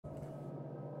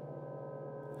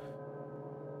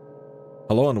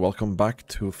Hello and welcome back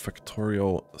to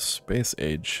Factorio Space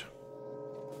Age.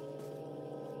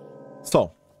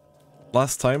 So,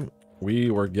 last time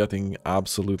we were getting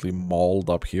absolutely mauled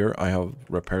up here. I have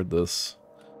repaired this,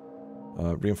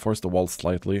 reinforced the wall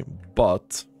slightly,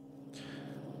 but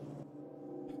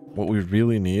what we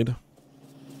really need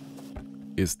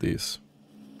is these.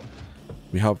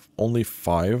 We have only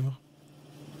 5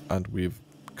 and we've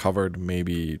covered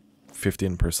maybe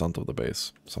 15% of the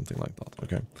base, something like that,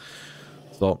 okay?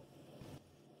 So,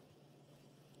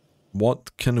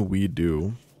 what can we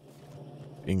do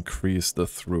to increase the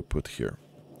throughput here?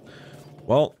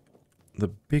 Well, the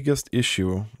biggest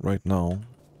issue right now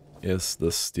is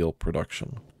the steel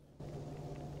production.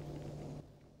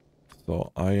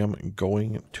 So I am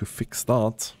going to fix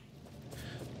that.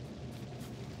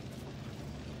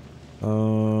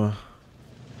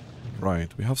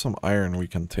 Right, we have some iron we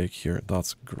can take here.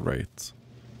 That's great.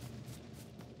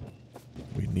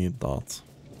 We need that.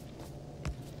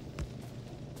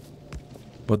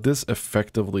 But this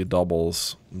effectively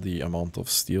doubles the amount of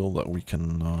steel that we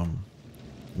can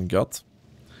get.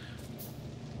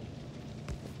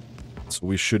 So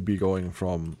we should be going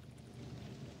from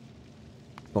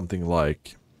something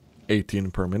like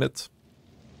 18 per minute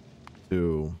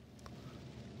to,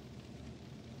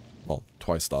 well,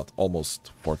 twice that,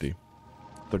 almost 40,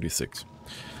 36.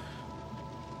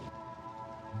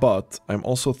 But I'm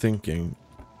also thinking,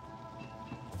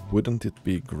 wouldn't it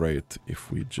be great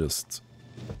if we just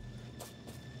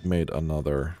made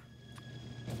another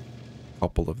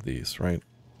couple of these, right?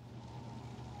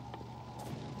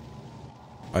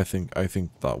 I think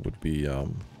that would be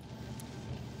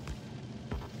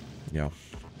yeah.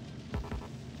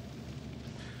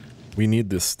 We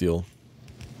need this steel.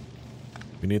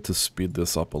 We need to speed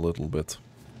this up a little bit.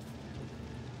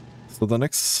 So the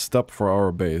next step for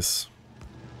our base,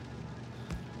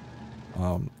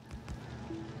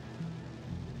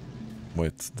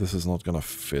 wait, this is not gonna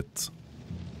fit.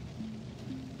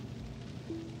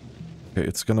 Okay,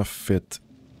 it's gonna fit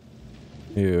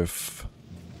if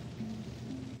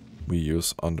we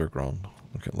use underground.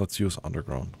 Okay, let's use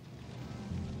underground.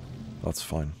 That's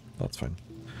fine. That's fine.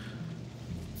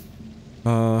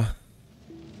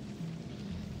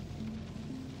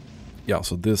 Yeah,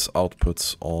 so this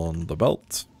outputs on the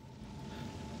belt.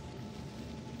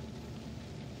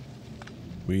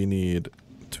 We need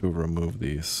to remove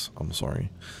these. I'm sorry.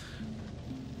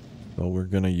 So we're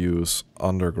gonna use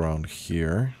underground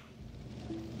here.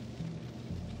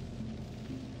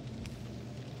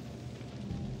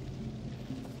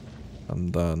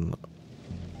 And then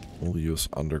we'll use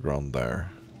underground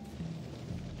there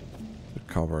to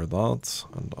cover that,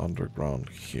 and underground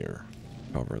here,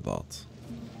 cover that.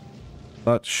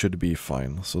 That should be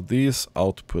fine. So these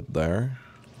output there,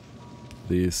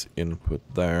 these input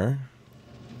there.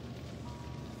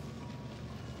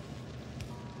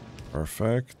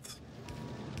 Perfect.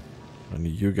 And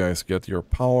you guys get your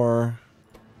power.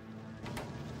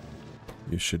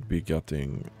 You should be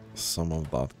getting some of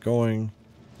that going.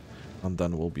 And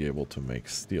then we'll be able to make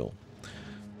steel.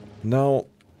 Now,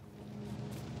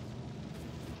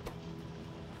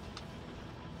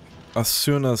 as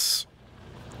soon as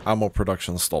ammo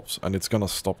production stops, and it's gonna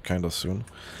stop kind of soon,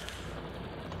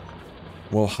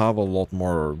 we'll have a lot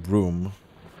more room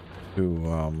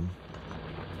to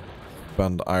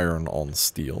spend iron on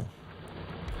steel.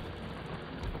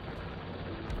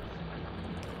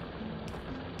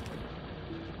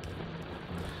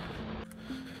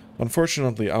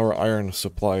 Unfortunately, our iron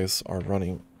supplies are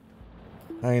running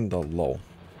kinda low.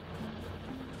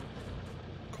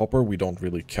 Copper we don't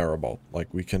really care about.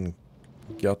 Like, we can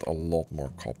get a lot more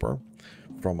copper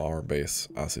from our base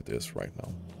as it is right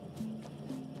now.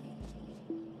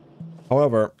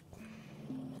 However,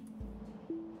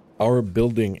 our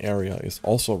building area is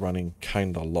also running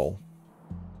kinda low.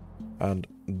 And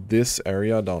this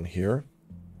area down here,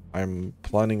 I'm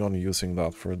planning on using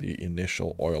that for the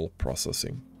initial oil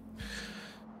processing.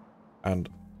 And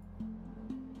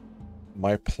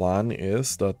my plan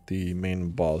is that the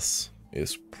main bus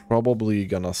is probably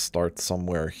gonna start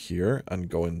somewhere here and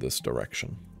go in this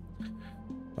direction,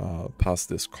 past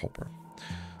this copper.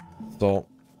 So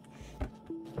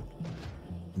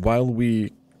while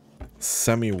we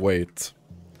semi-wait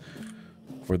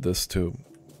for this to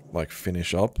like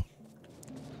finish up,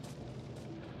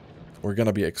 we're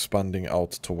gonna be expanding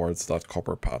out towards that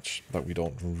copper patch that we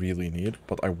don't really need,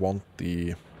 but I want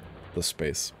the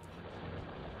space.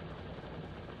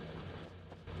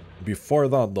 Before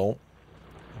that though,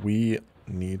 we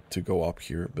need to go up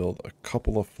here, build a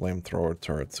couple of flamethrower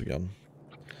turrets again.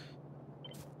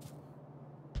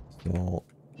 So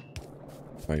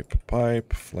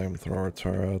pipe, flamethrower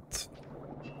turret,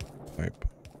 Pipe.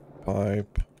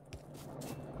 Pipe.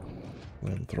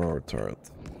 Flamethrower turret.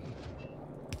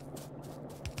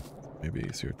 Maybe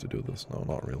easier to do this. No,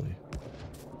 not really.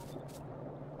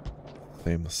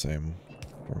 Same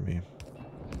for me.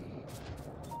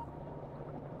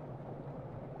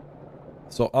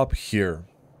 So up here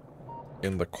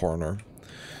in the corner,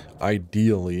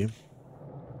 ideally,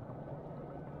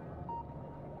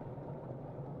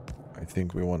 I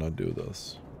think we want to do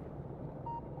this.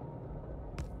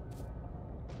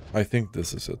 I think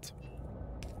this is it.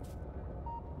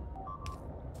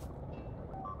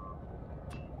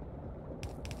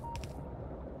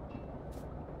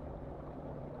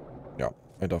 Yeah,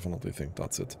 I definitely think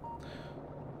that's it.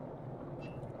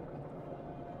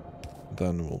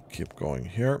 Then we'll keep going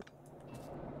here.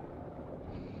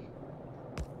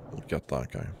 We'll get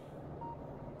that guy.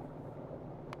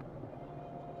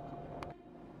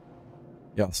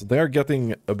 Yeah, so they're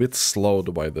getting a bit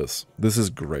slowed by this. This is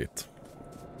great.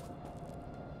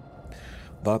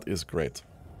 That is great.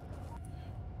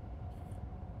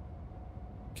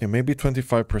 Okay, maybe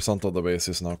 25% of the base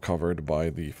is now covered by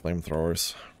the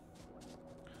flamethrowers.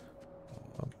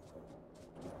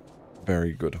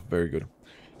 Very good, very good.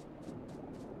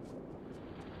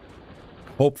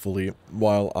 Hopefully,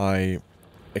 while I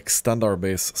extend our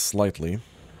base slightly,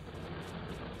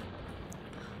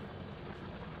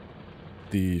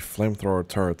 the flamethrower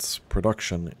turret's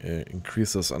production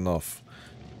increases enough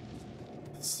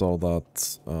so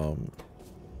that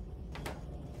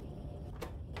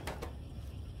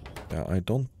yeah, I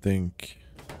don't think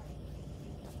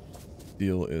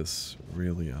steel is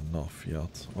really enough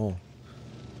yet. Oh,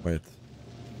 wait.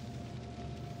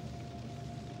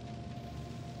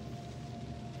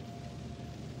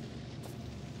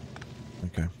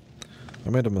 Okay, I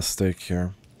made a mistake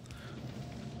here.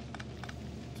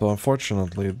 So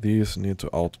unfortunately, these need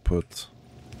to output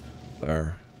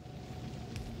there.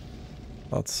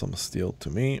 That's some steel to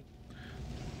me.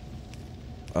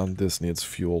 And this needs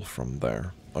fuel from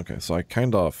there. Okay, so I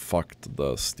kind of fucked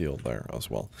the steel there as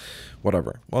well.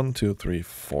 Whatever. 1, 2, 3,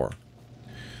 4.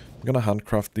 I'm gonna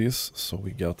handcraft these so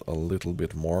we get a little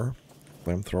bit more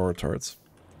flamethrower turrets.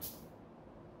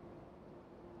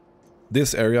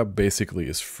 This area basically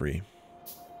is free.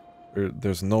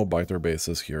 There's no biter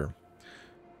bases here.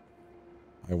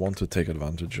 I want to take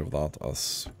advantage of that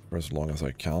for as long as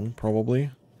I can,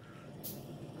 probably.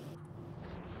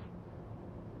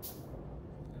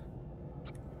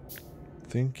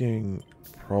 Thinking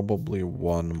probably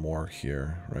one more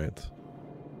here, right?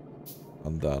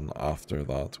 And then after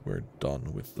that, we're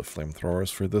done with the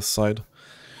flamethrowers for this side.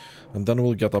 And then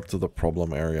we'll get up to the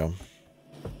problem area.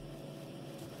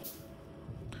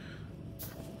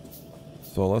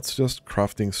 So let's just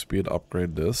crafting speed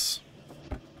upgrade this.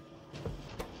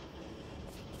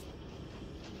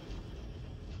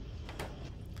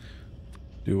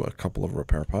 Do a couple of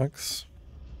repair packs.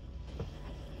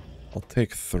 I'll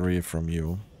take 3 from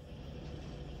you.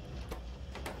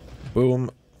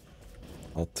 Boom.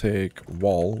 I'll take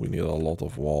wall. We need a lot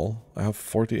of wall. I have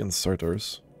 40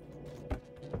 inserters. You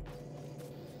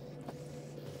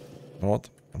know what?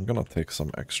 I'm gonna take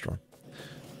some extra.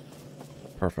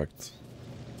 Perfect.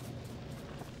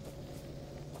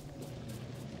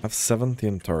 I have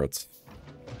 17 turrets.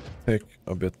 Take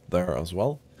a bit there as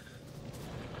well.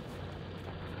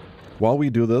 While we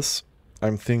do this,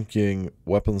 I'm thinking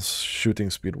weapons shooting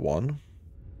speed 1,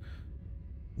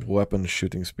 weapon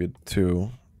shooting speed 2,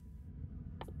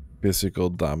 physical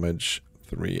damage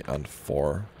 3 and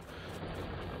 4.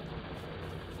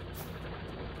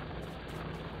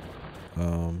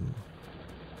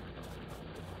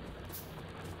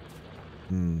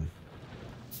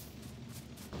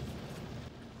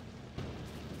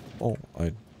 Oh,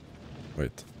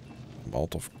 wait. I'm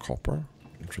out of copper?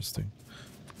 Interesting.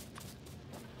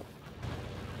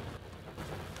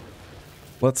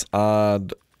 Let's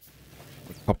add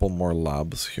a couple more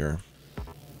labs here.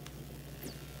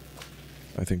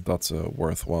 I think that's a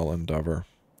worthwhile endeavor.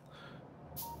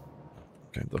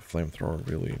 Okay, the flamethrower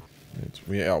really needs...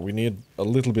 we need a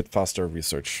little bit faster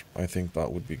research. I think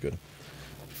that would be good.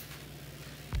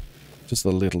 Just a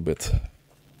little bit.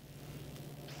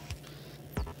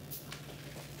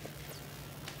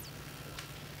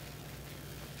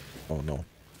 Oh no.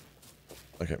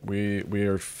 Okay, we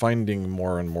are finding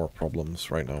more and more problems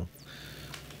right now.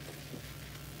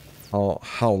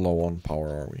 How low on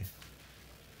power are we?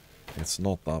 It's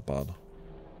not that bad.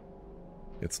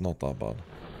 It's not that bad.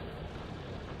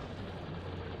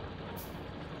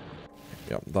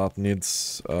 Yeah, that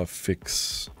needs a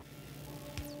fix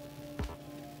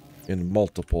in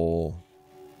multiple...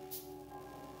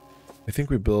 I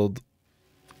think we build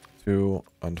 2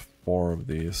 and 4 of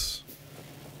these.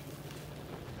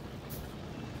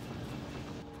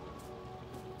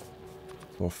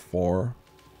 So 4.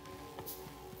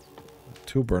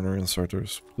 2 burner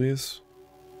inserters, please.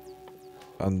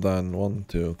 And then 1,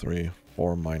 2, 3,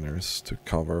 4 miners to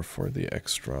cover for the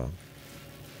extra.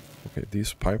 Okay,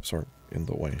 these pipes are in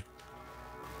the way.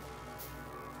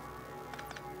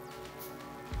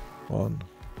 1,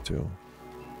 2.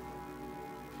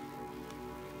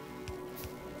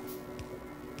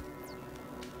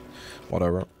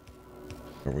 Whatever.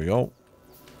 There we go.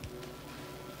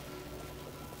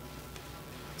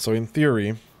 So in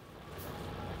theory,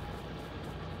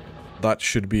 that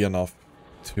should be enough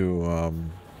to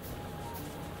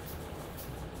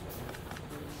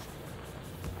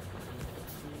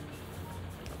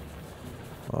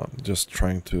just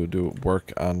trying to do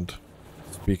work and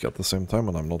speak at the same time,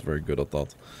 and I'm not very good at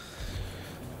that.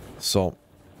 So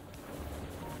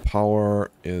power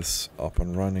is up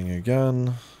and running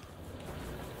again.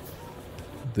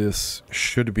 This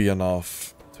should be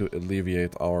enough to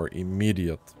alleviate our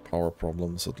immediate power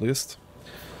problems, at least.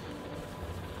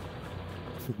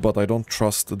 But I don't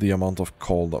trust the amount of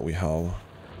coal that we have,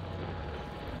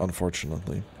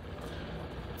 unfortunately.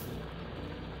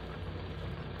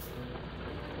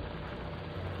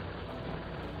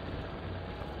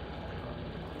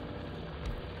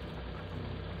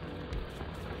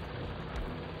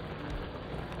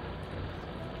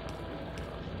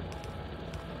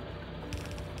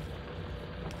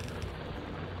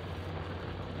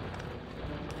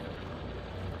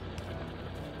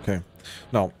 Okay,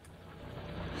 now,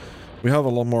 we have a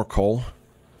lot more coal.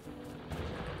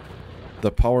 The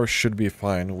power should be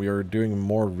fine. We are doing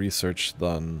more research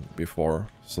than before,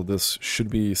 so this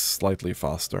should be slightly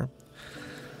faster.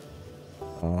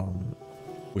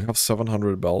 We have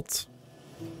 700 belts,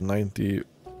 90,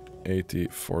 80,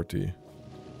 40,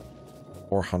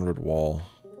 400 wall.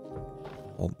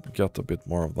 I'll get a bit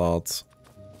more of that.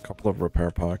 A couple of repair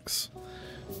packs.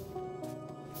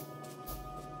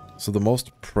 So the most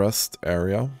pressed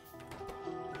area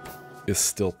is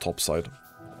still topside.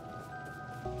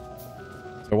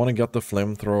 So I want to get the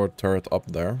flamethrower turret up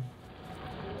there.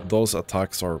 Those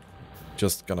attacks are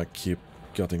just gonna keep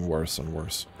getting worse and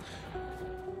worse.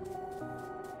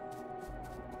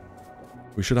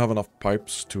 We should have enough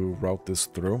pipes to route this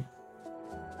through.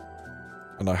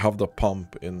 And I have the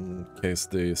pump in case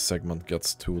the segment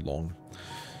gets too long.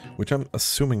 Which I'm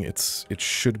assuming it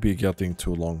should be getting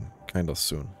too long kinda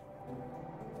soon.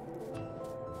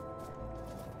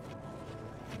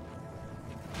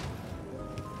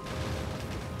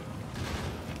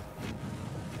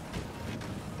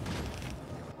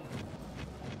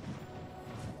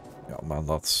 Man,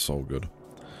 that's so good.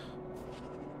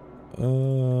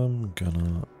 I'm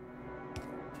gonna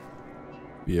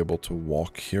be able to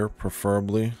walk here,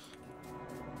 preferably.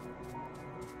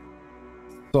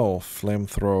 So,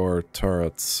 flamethrower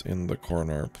turrets in the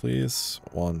corner, please.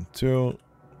 1, 2.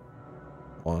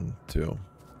 1, 2.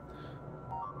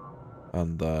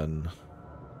 And then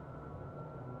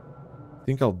I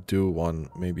think I'll do one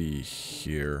maybe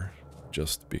here,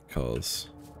 just because.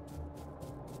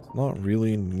 Not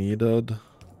really needed,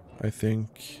 I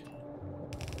think.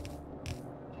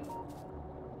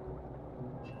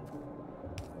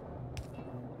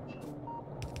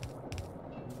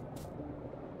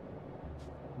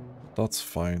 That's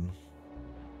fine.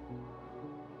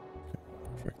 Okay,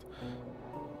 perfect.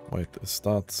 Wait, is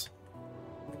that...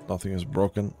 Nothing is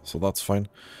broken, so that's fine.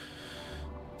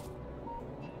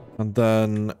 And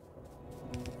then...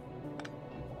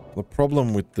 The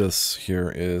problem with this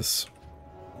here is...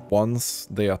 Once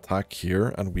they attack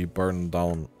here and we burn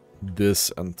down this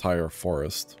entire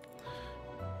forest,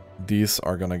 these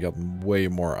are gonna get way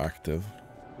more active.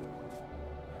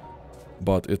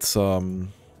 But it's a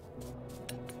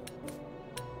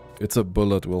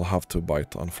bullet we'll have to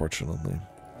bite, unfortunately.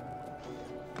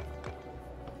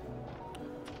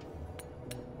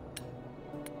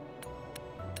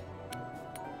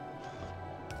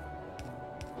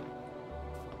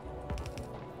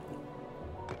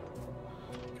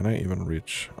 Can I even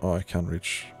reach? Oh, I can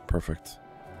reach. Perfect.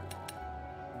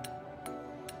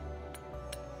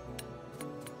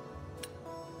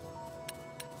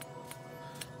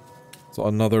 So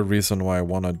another reason why I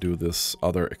want to do this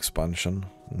other expansion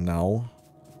now.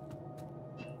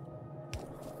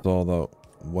 So that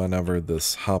whenever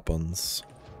this happens...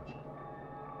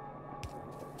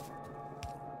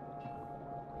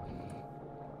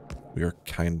 we are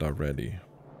kinda ready.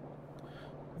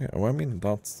 Yeah, well, I mean,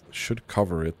 that should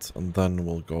cover it, and then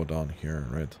we'll go down here,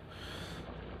 right?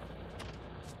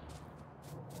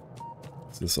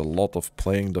 This is a lot of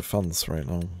playing defense right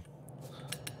now.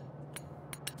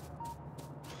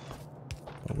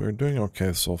 But we're doing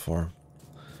okay so far.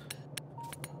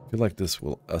 I feel like this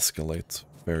will escalate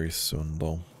very soon,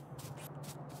 though.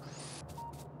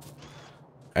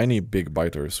 Any big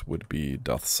biters would be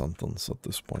death sentence at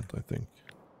this point, I think.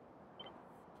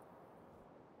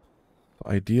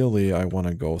 Ideally, I want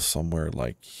to go somewhere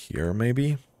like here,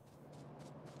 maybe.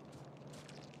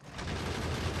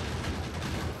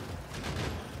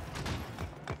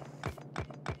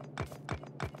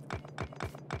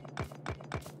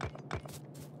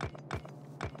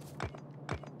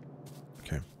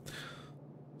 Okay.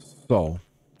 So.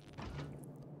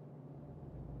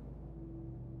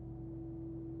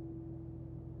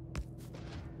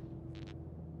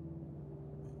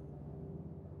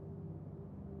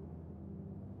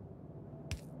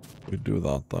 We do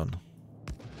that then.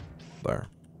 There.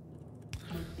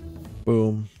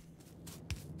 Boom.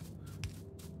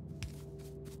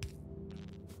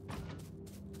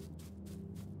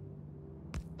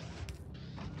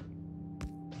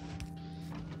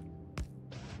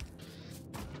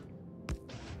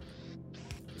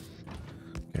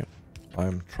 Okay.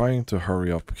 I'm trying to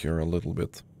hurry up here a little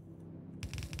bit.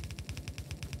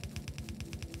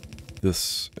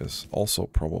 This is also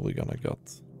probably gonna get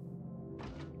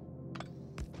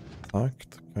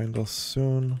attacked kinda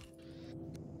soon.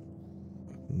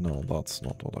 No, that's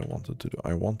not what I wanted to do.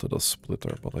 I wanted a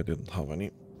splitter, but I didn't have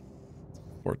any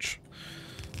torch.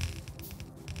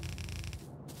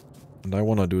 And I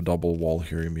want to do double wall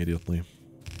here immediately.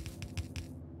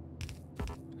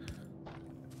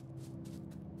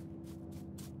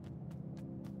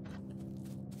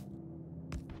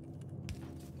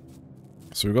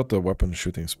 So we got the weapon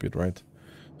shooting speed, right?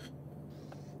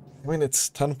 I mean, it's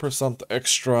 10%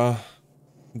 extra.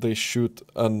 They shoot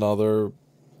another...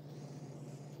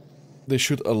 They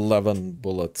shoot 11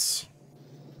 bullets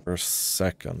per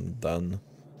second, then.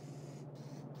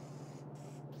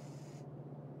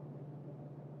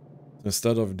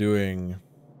 Instead of doing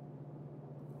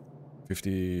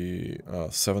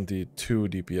 72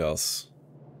 DPS,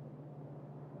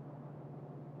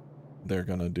 they're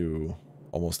gonna do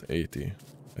almost 80,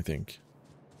 I think.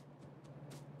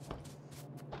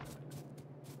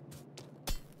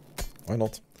 Why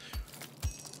not?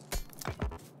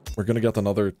 We're gonna get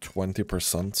another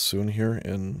 20% soon here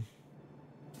in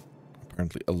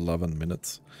apparently 11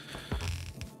 minutes.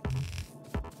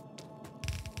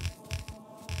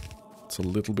 It's a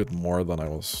little bit more than I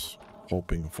was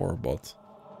hoping for, but...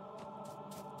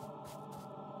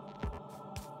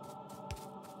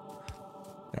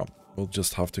 yeah, we'll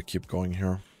just have to keep going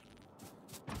here.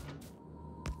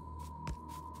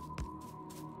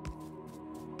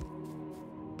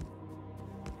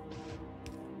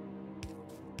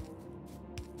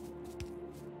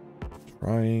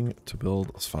 Trying to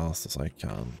build as fast as I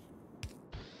can.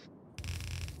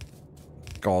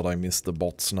 God, I miss the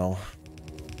bots now.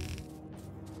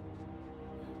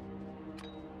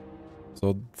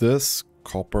 So this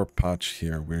copper patch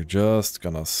here, we're just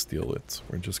gonna steal it.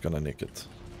 We're just gonna nick it.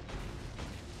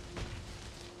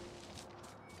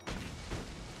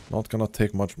 Not gonna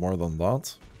take much more than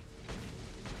that.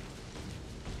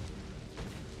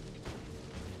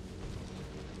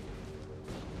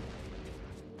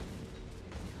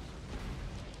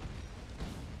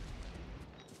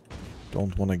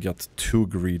 Don't want to get too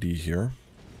greedy here.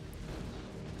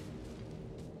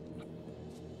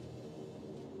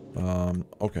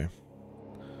 Okay.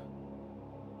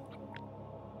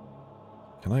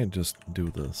 Can I just do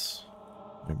this?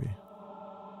 Maybe.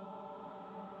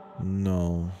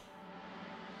 No.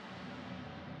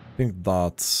 I think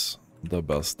that's the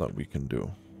best that we can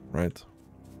do, right?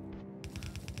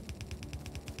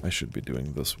 I should be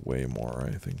doing this way more,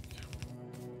 I think.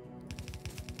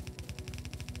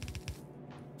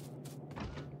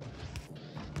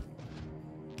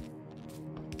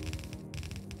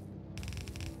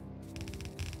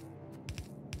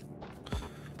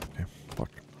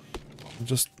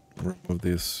 Just remove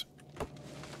these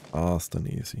fast and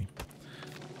easy.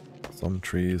 Some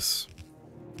trees.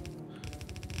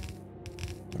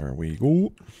 There we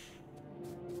go.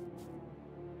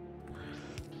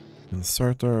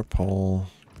 Insert our pole.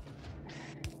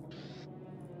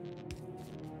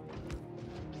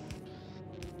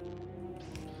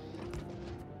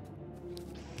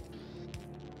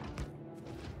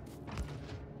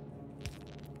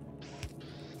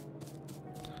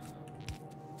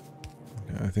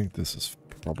 I think this is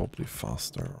probably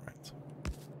faster, right?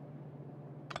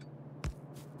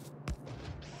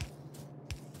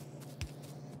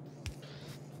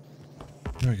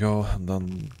 There we go, and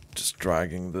then just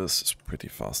dragging this is pretty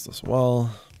fast as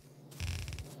well.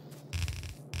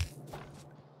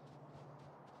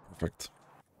 Perfect.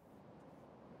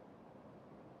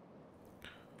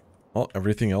 Well,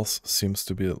 everything else seems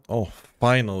to be... oh,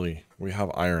 finally! We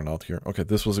have iron out here. Okay,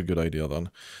 this was a good idea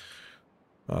then.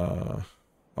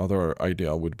 Other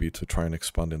idea would be to try and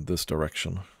expand in this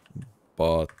direction.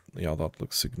 But, yeah, that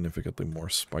looks significantly more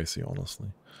spicy,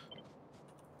 honestly.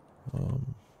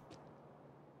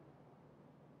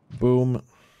 Boom.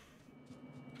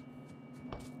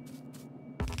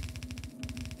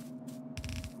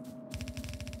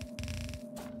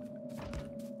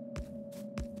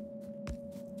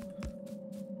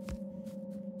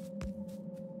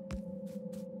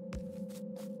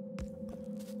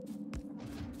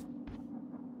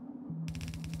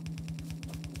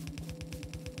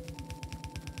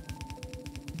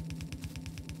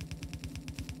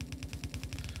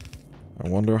 I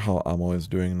wonder how ammo is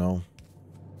doing now.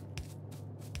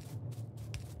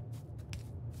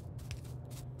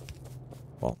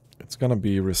 Well, it's gonna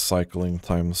be recycling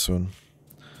time soon.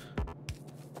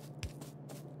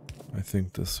 I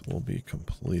think this will be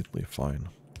completely fine.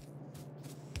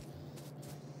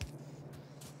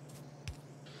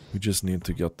 We just need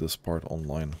to get this part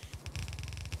online.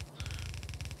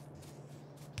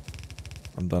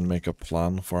 And then make a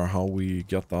plan for how we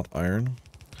get that iron.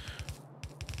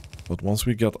 But once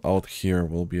we get out here,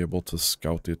 we'll be able to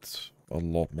scout it a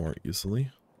lot more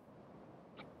easily.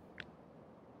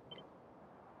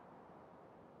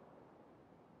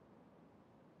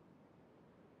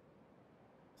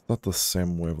 Is that the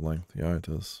same wavelength? Yeah, it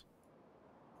is.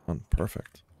 And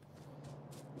perfect.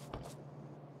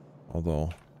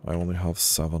 Although, I only have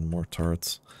 7 more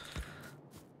turrets.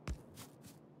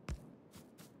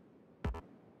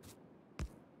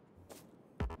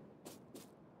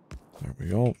 There we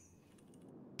go.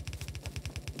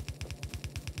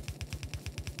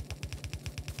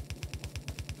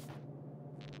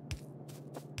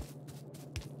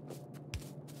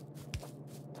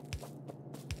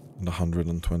 And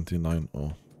 129.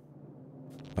 Oh.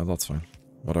 Yeah, that's fine.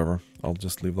 Whatever. I'll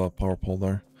just leave that power pole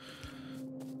there.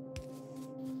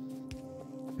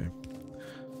 Okay.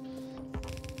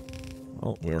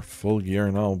 Well, we're full gear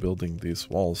now building these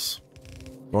walls.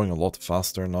 Going a lot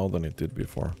faster now than it did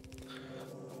before.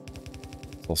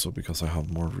 It's also because I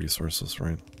have more resources,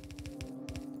 right?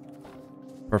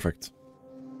 Perfect.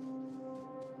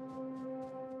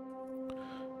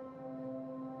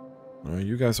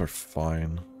 You guys are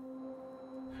fine.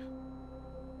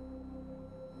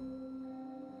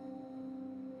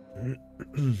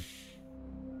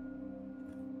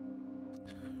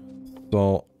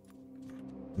 So,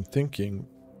 I'm thinking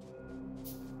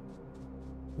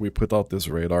we put out this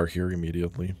radar here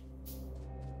immediately.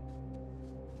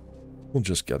 We'll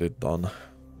just get it done.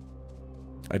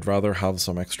 I'd rather have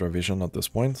some extra vision at this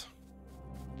point.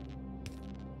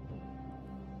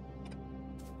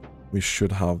 We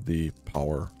should have the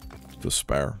power to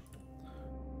spare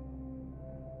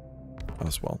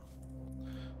as well.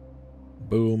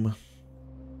 Boom.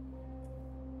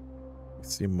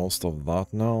 See most of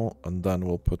that now, and then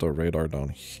we'll put a radar down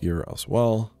here as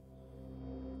well.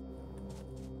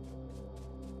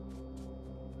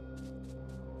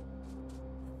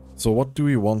 So what do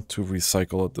we want to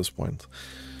recycle at this point?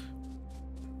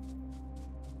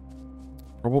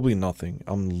 Probably nothing.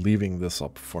 I'm leaving this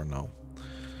up for now.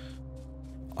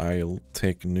 I'll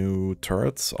take new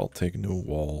turrets, I'll take new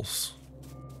walls.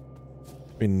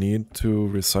 We need to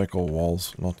recycle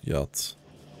walls, not yet.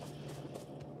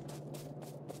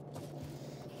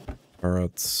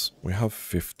 Turrets, we have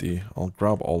 50. I'll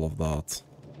grab all of that.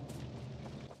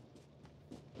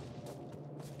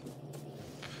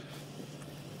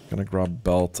 Gonna grab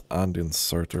belt and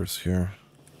inserters here.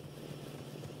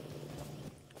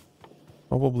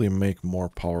 Probably make more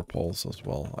power poles as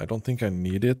well. I don't think I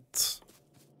need it,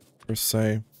 per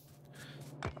se.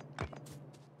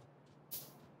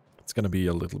 It's gonna be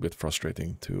a little bit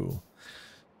frustrating to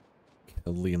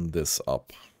clean this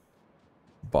up,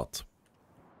 but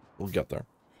we'll get there.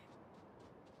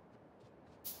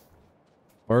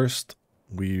 First,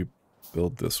 we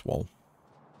build this wall.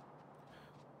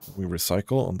 We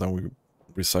recycle, and then we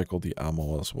recycle the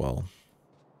ammo as well.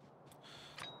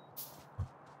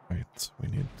 Right, we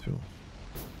need to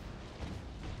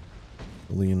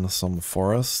clean some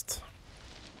forest.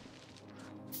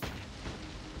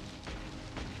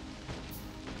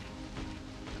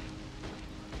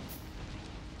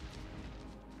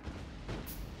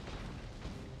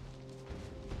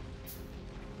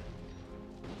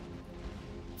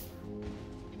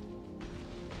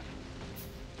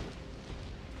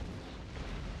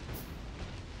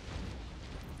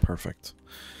 Perfect.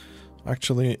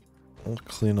 Actually, I'll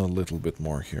clean a little bit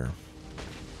more here.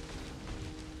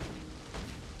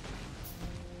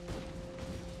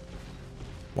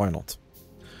 Why not?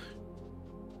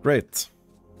 Great.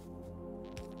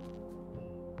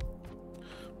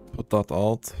 that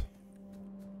out.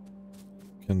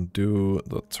 Can do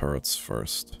the turrets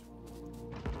first.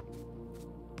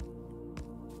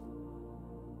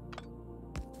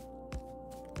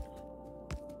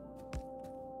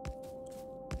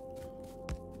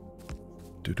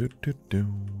 Do.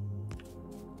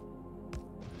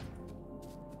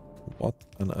 What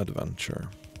an adventure.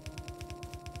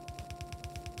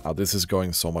 Ah, this is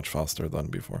going so much faster than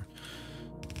before.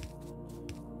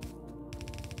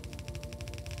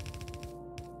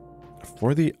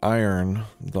 For the iron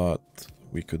that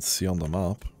we could see on the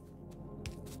map,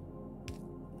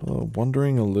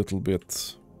 wondering a little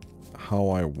bit how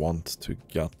I want to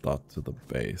get that to the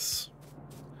base.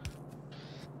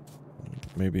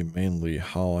 Maybe mainly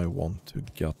how I want to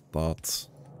get that.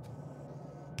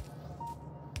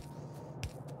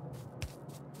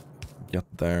 Get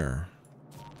there.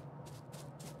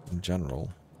 In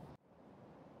general.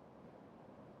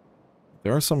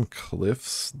 There are some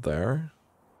cliffs there.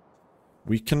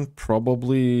 We can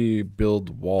probably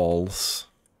build walls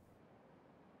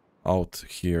out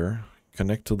here.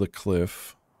 Connect to the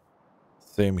cliff.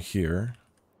 Same here.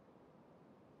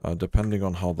 Depending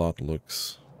on how that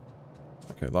looks.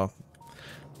 Okay, that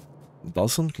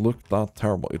doesn't look that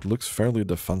terrible. It looks fairly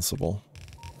defensible.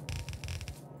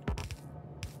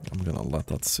 I'm gonna let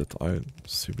that sit.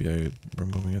 CBA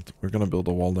removing it. We're gonna build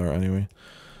a wall there anyway.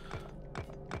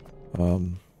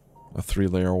 A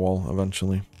 3-layer wall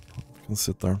eventually. It can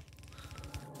sit there.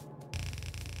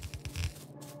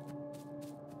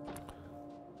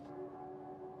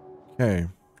 Okay.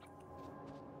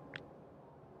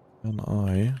 And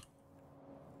I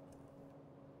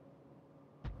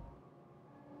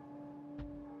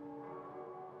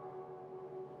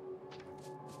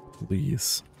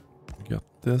please get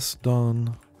this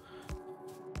done.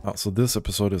 So this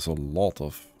episode is a lot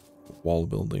of wall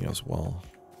building as well.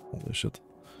 Holy shit.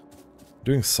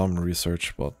 Doing some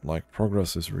research, but like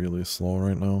progress is really slow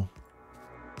right now.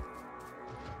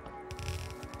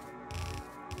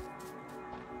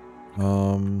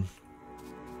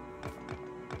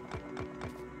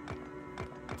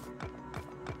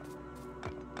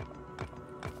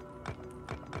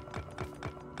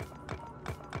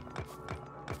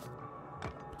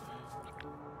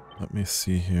 Let me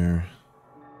see here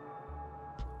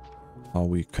how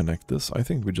we connect this. I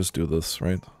think we just do this,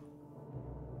 right?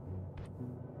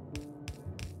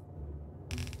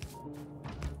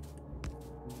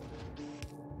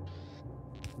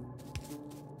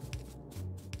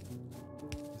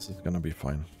 This is gonna be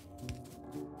fine.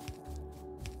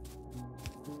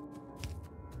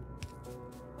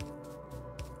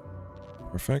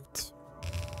 Perfect.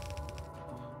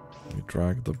 We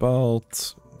drag the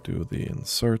belt. Do the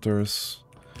inserters,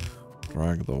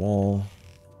 drag the wall.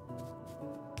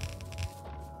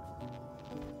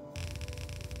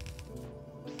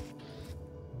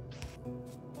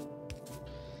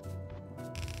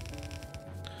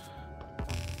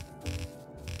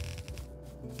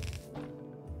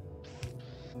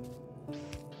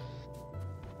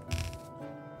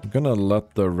 I'm gonna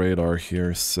let the radar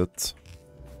here sit.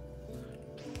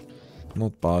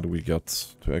 Not bad, we get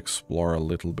to explore a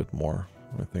little bit more,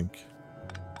 I think.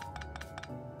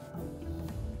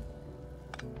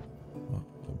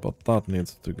 But that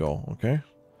needs to go, okay?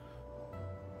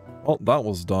 Well, that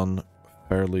was done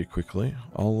fairly quickly.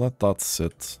 I'll let that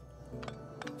sit.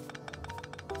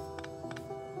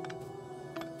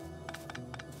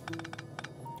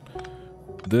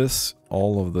 This,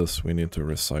 all of this we need to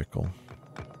recycle.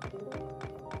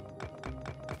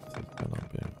 This is gonna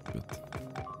be a bit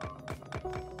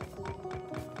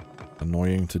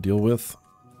annoying to deal with.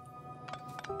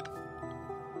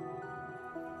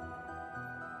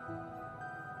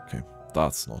 Okay,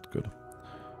 that's not good.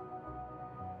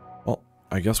 Well,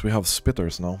 I guess we have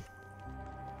spitters now.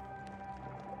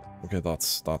 Okay,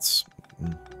 that's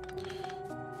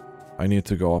I need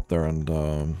to go up there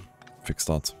and fix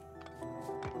that.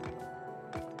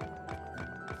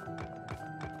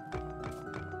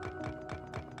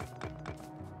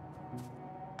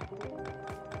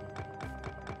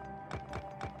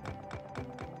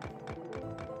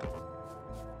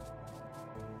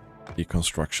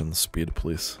 Deconstruction speed,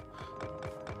 please.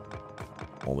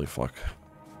 Holy fuck.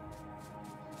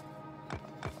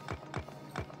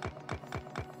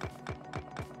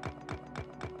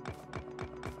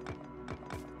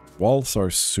 Walls are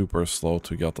super slow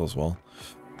to get as well.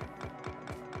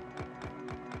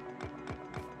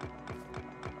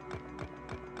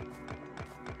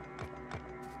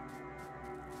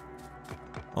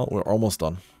 Oh, we're almost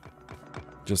done.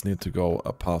 Just need to go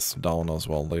a pass down as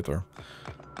well later.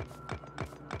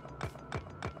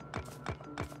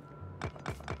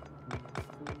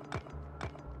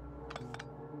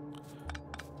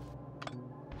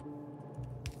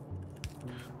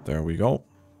 There we go.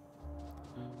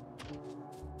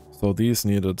 So these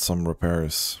needed some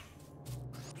repairs.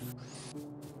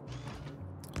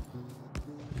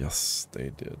 Yes, they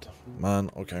did. Man,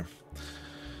 okay.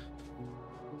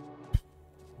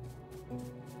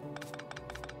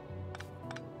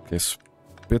 Okay,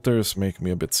 spitters make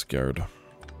me a bit scared.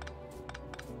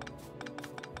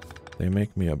 They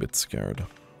make me a bit scared.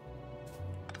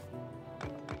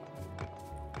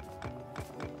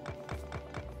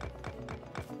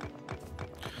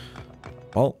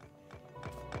 Well,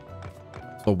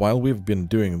 so while we've been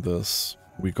doing this,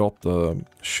 we got the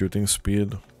shooting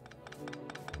speed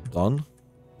done.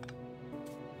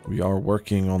 We are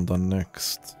working on the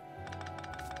next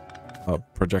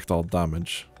projectile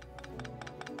damage,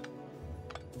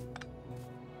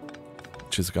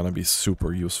 which is gonna be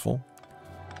super useful.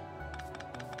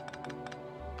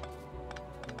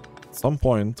 At some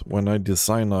point, when I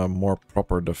design a more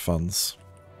proper defense,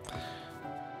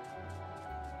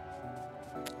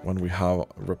 when we have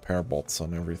repair bots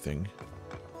and everything,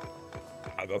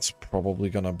 that's probably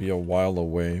gonna be a while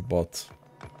away, but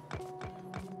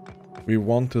we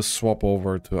want to swap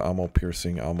over to ammo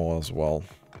piercing ammo as well.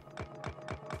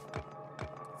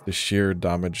 The sheer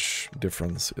damage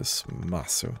difference is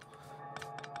massive.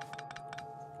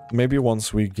 Maybe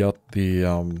once we get the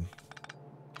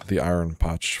iron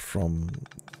patch from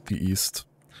the east,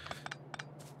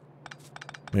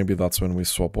 maybe that's when we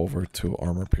swap over to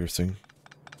armor piercing.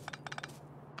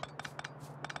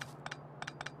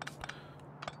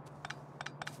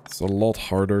 It's a lot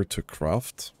harder to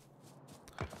craft,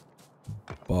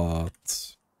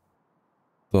 but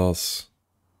does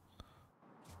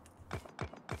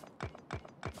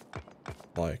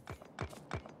like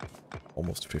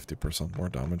almost 50% more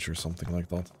damage or something like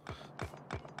that.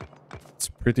 It's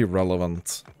pretty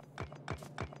relevant,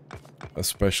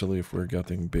 especially if we're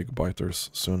getting big biters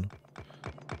soon.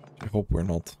 I hope we're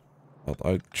not, but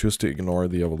I choose to ignore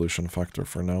the evolution factor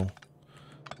for now.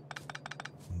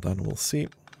 And then we'll see.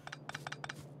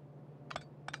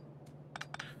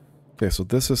 Okay, so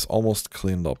this is almost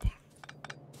cleaned up.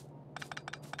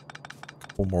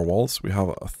 Couple more walls. We have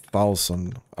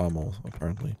 1,000 ammo,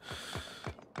 apparently.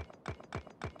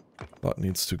 That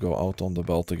needs to go out on the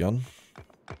belt again.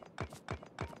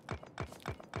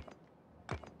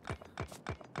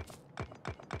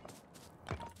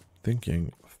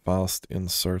 Thinking fast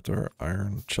inserter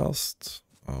iron chest.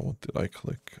 What did I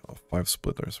click? 5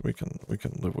 splitters. We can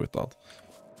live with that.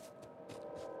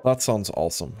 That sounds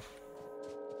awesome.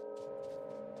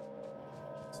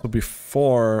 So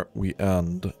before we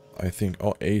end, I think,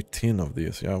 18 of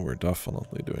these. Yeah, we're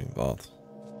definitely doing that.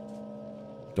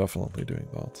 Definitely doing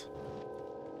that.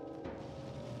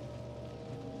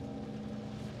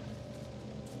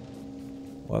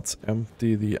 Let's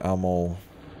empty the ammo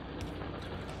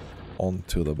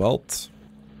onto the belt.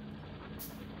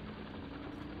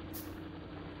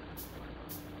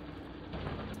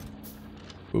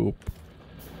 Boop.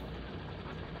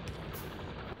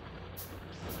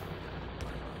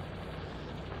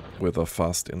 With a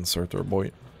fast inserter,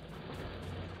 boy.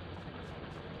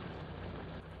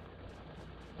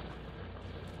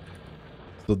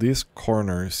 So these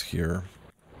corners here,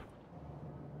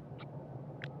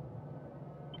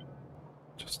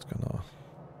 just gonna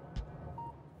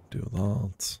do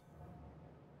that.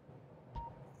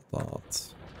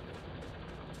 That.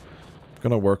 I'm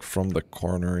gonna work from the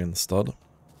corner instead.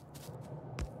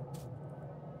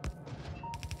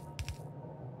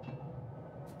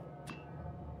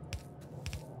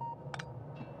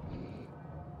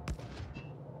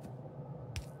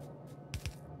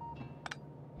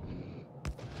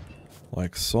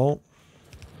 Like so.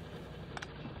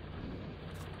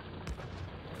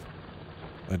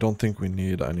 I don't think we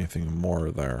need anything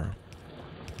more there.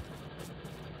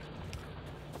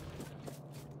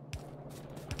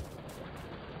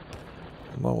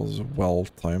 That was well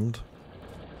timed.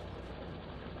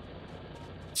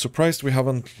 Surprised we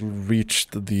haven't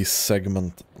reached the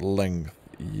segment length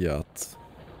yet.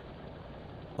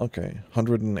 Okay,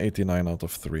 189 out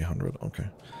of 300. Okay,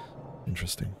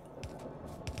 interesting.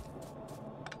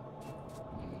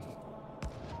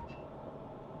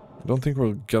 I don't think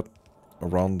we'll get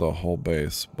around the whole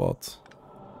base, but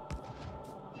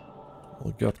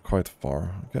we'll get quite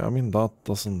far. Okay, I mean, that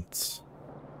doesn't...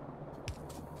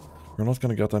 We're not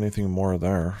gonna get anything more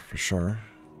there, for sure.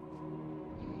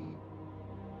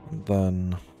 And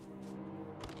then...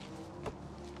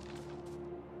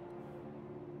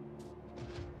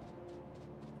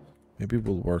 maybe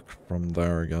we'll work from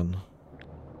there again.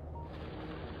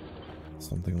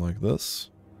 Something like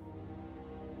this.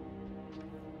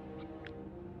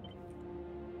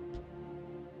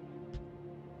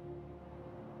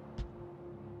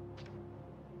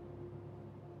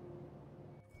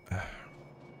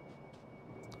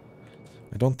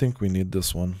 don't think we need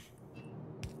this one.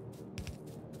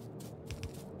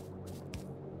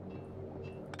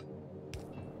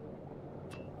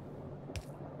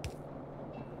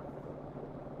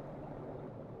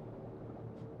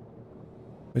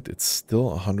 Wait, it's still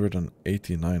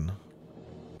 189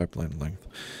 pipeline length.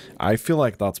 I feel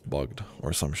like that's bugged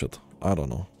or some shit. I don't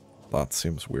know. That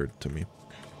seems weird to me.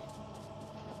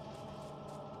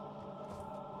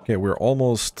 Okay, we're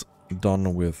almost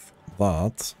done with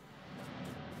that.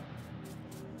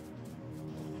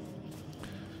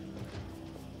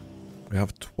 We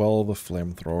have 12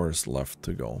 flamethrowers left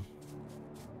to go.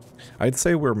 I'd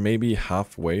say we're maybe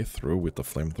halfway through with the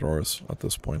flamethrowers at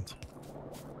this point.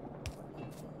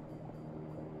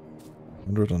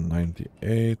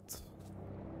 198.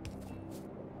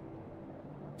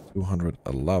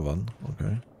 211.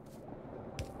 Okay.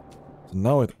 So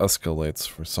now it escalates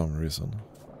for some reason.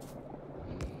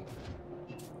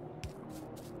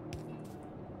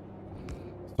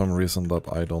 Some reason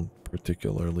that I don't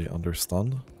particularly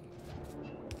understand.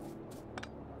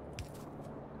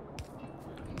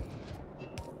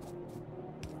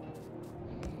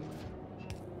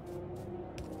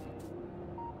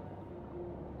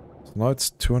 So now it's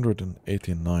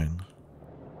 289.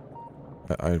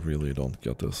 I really don't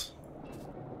get this.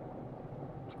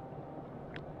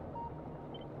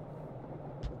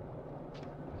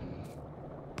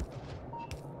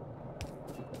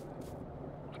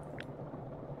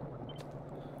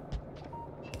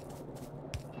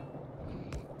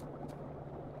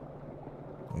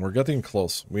 We're getting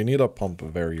close. We need a pump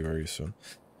very, very soon.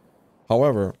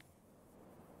 However,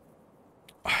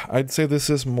 I'd say this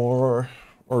is more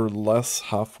or less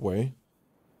halfway.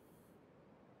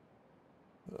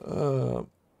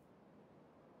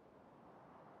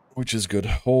 Which is good.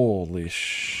 Holy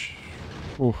sh...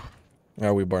 Ooh.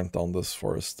 Yeah, we burnt down this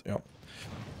forest. Yeah.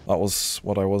 That was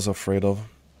what I was afraid of.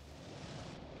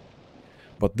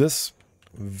 But this,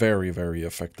 very, very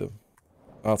effective.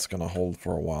 That's gonna hold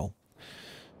for a while.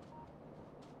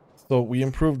 So we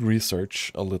improved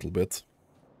research a little bit.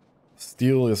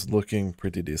 Steel is looking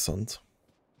pretty decent.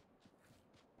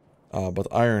 But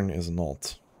iron is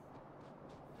not.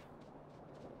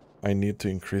 I need to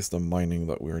increase the mining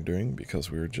that we're doing because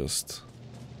we're just...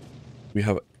 We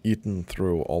have eaten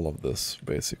through all of this,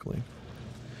 basically.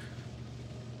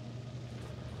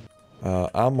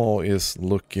 Ammo is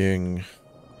looking...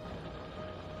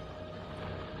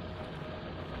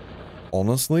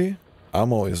 Honestly,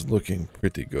 ammo is looking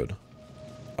pretty good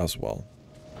as well.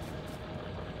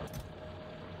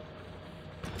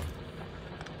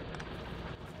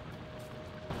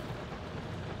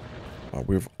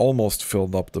 We've almost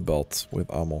filled up the belt with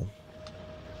ammo.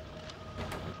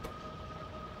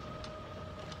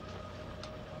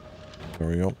 There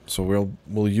we go. So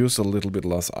we'll use a little bit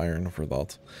less iron for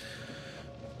that.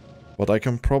 But I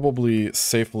can probably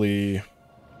safely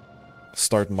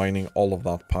start mining all of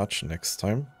that patch next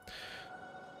time.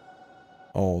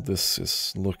 Oh, this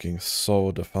is looking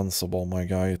so defensible, my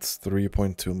guy. It's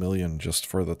 3.2 million just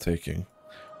for the taking.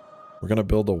 We're gonna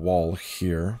build a wall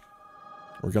here.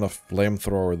 We're gonna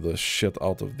flamethrower the shit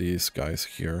out of these guys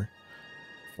here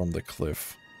from the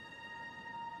cliff.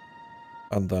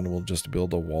 And then we'll just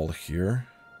build a wall here.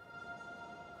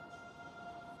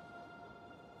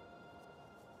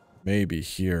 Maybe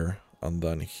here and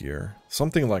then here.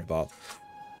 Something like that.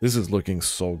 This is looking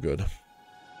so good.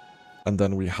 And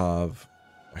then we have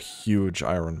a huge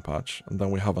iron patch. And then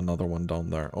we have another one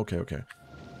down there. Okay, okay.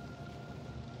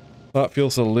 That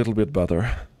feels a little bit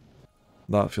better.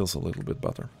 That feels a little bit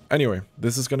better. Anyway,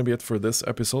 this is going to be it for this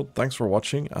episode. Thanks for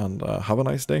watching and have a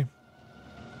nice day.